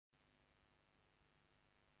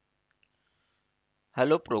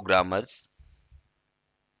Hello programmers.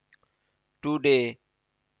 Today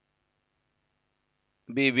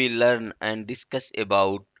we will learn and discuss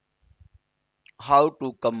about how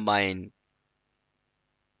to combine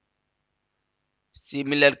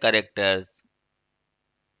similar characters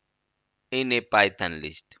in a Python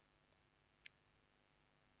list.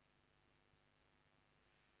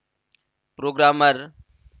 Programmer,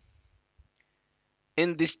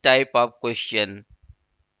 in this type of question,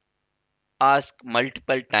 ask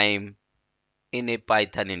multiple time in a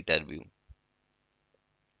Python interview.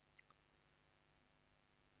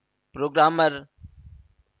 Programmer,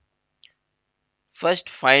 first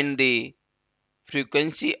find the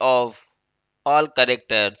frequency of all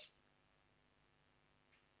characters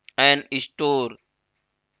and store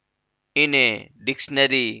in a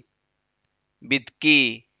dictionary with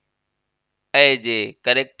key as a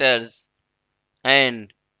characters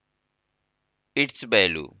and its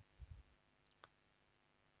value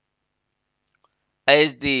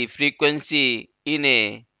as the frequency in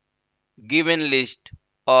a given list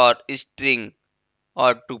or string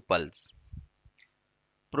or tuples.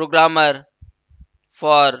 Programmer,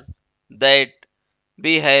 for that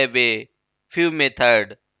we have a few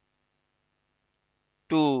methods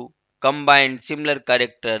to combine similar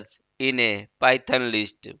characters in a Python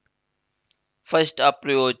list. First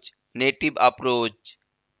approach, native approach.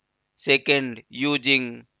 Second,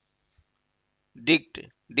 using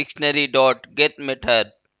dictionary.get method.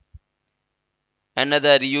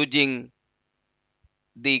 Another using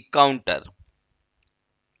the counter.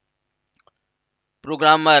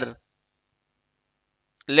 Programmer,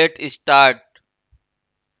 let's start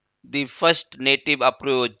the first native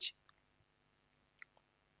approach.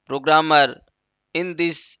 Programmer, in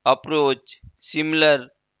this approach,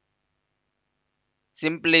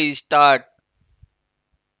 simply start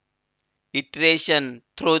iteration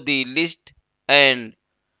through the list and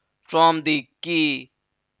from the key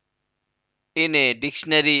in a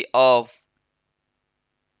dictionary of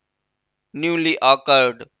newly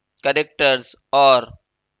occurred characters, or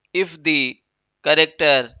if the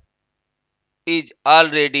character is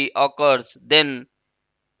already occurs, then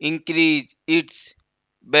increase its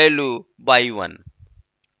value by 1.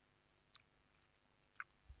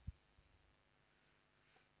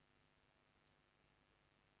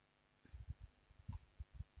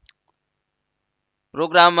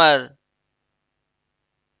 Programmer,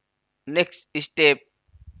 next step,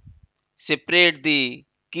 separate the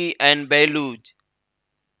key and values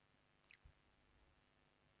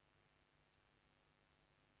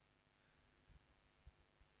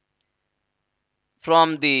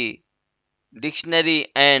from the dictionary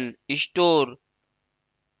and store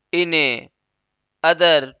in a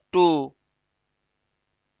other two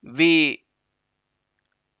V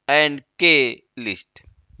and K list.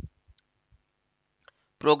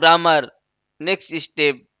 Programmer, next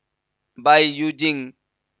step, by using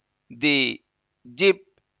the zip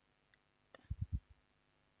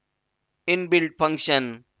inbuilt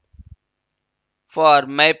function for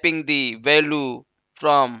mapping the value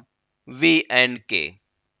from V and K.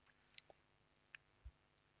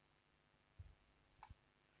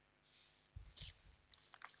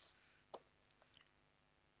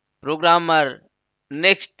 Programmer,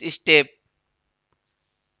 next step,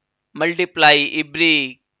 multiply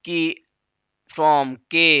every key from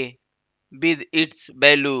K with its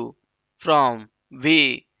value from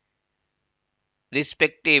V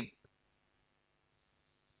respective,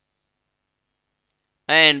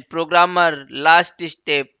 and programmer last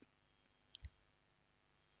step,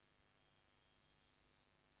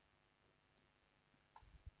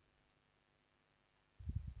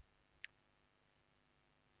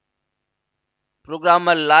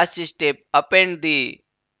 append the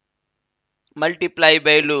multiply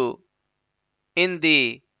value in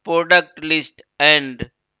the product list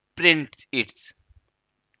and print it.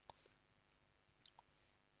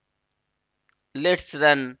 Let's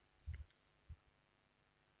run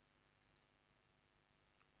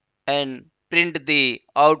and print the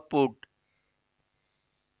output.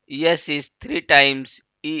 S is 3 times,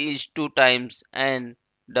 E is 2 times, and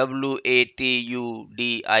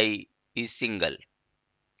WATUDI is single.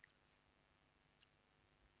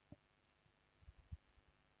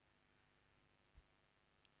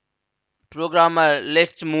 Programmer,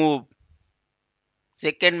 let's move.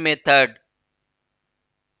 Second method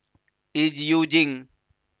is using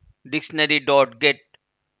dictionary.get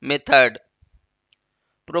method.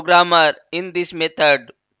 Programmer, in this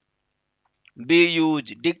method we use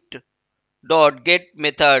dict.get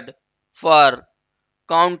method for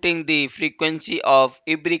counting the frequency of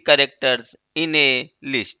every characters in a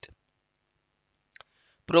list.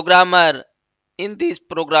 Programmer, In this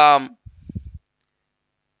program,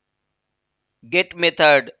 get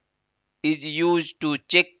method is used to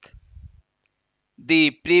check the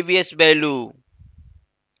previous value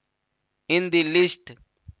in the list.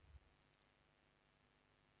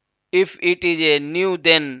 If it is a new,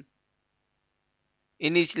 then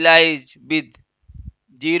initialize with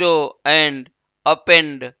 0 and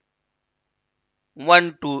append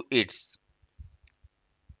 1 to its.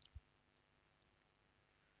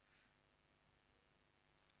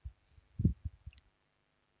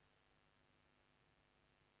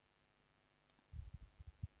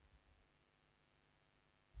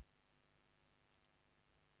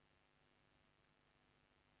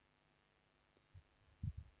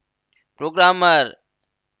 Programmer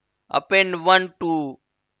append 1 to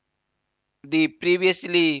the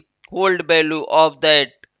previously hold value of that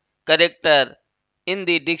character in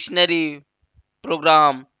the dictionary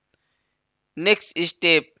program. Next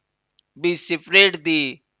step, we separate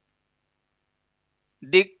the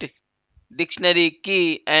dict dictionary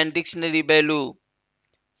key and dictionary value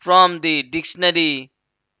from the dictionary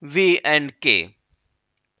V and K.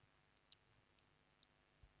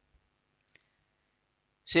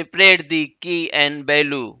 Separate the key and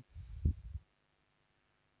value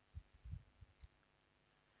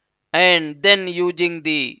and then using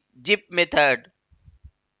the zip method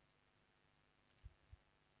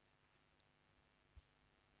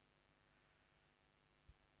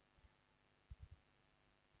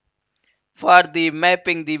for the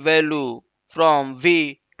mapping the value from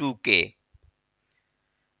V to K.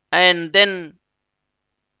 And then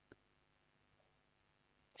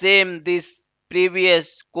same this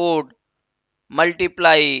previous code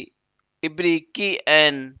multiply every key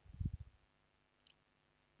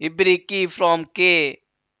from K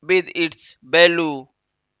with its value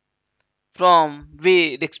from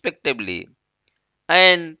V respectively,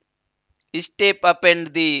 and step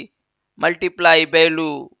append the multiply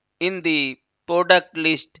value in the product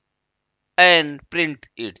list and print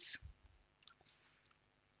it.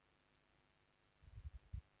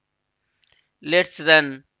 Let's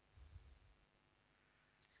run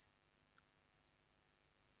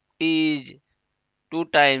is 2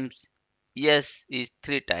 times, yes is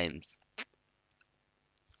 3 times.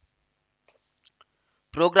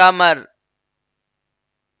 Programmer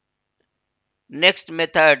next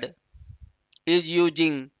method is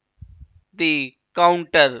using the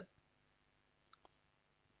counter.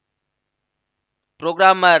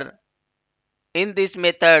 Programmer in this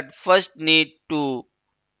method first need to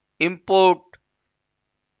import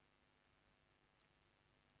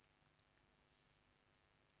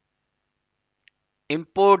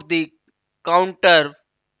the counter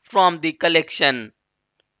from the collection.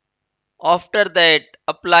 After that,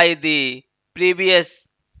 apply the previous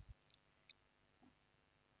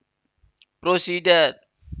procedure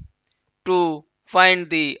to find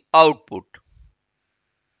the output.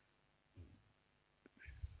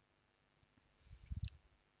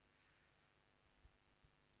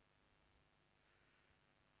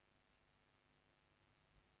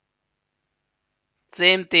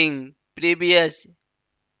 Same thing, previous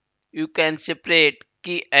you can separate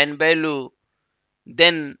key and value,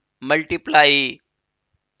 then multiply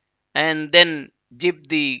and then zip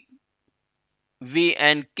the v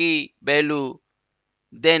and key value,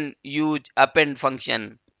 then use append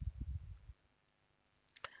function,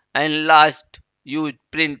 and last use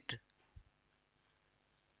print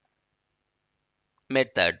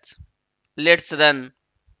methods. Let's run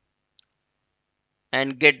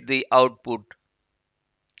and get the output.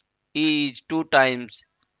 E is 2 times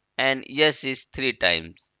and yes is 3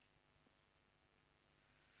 times.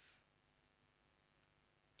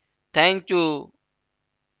 Thank you,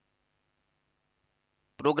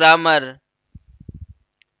 programmer,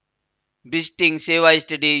 visiting Sewa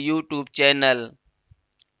Study YouTube channel.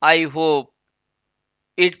 I hope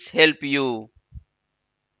it's help you.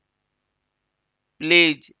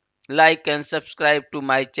 Please like and subscribe to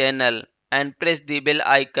my channel and press the bell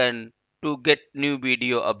icon to get new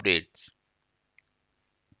video updates.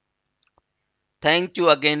 Thank you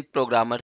again, programmer.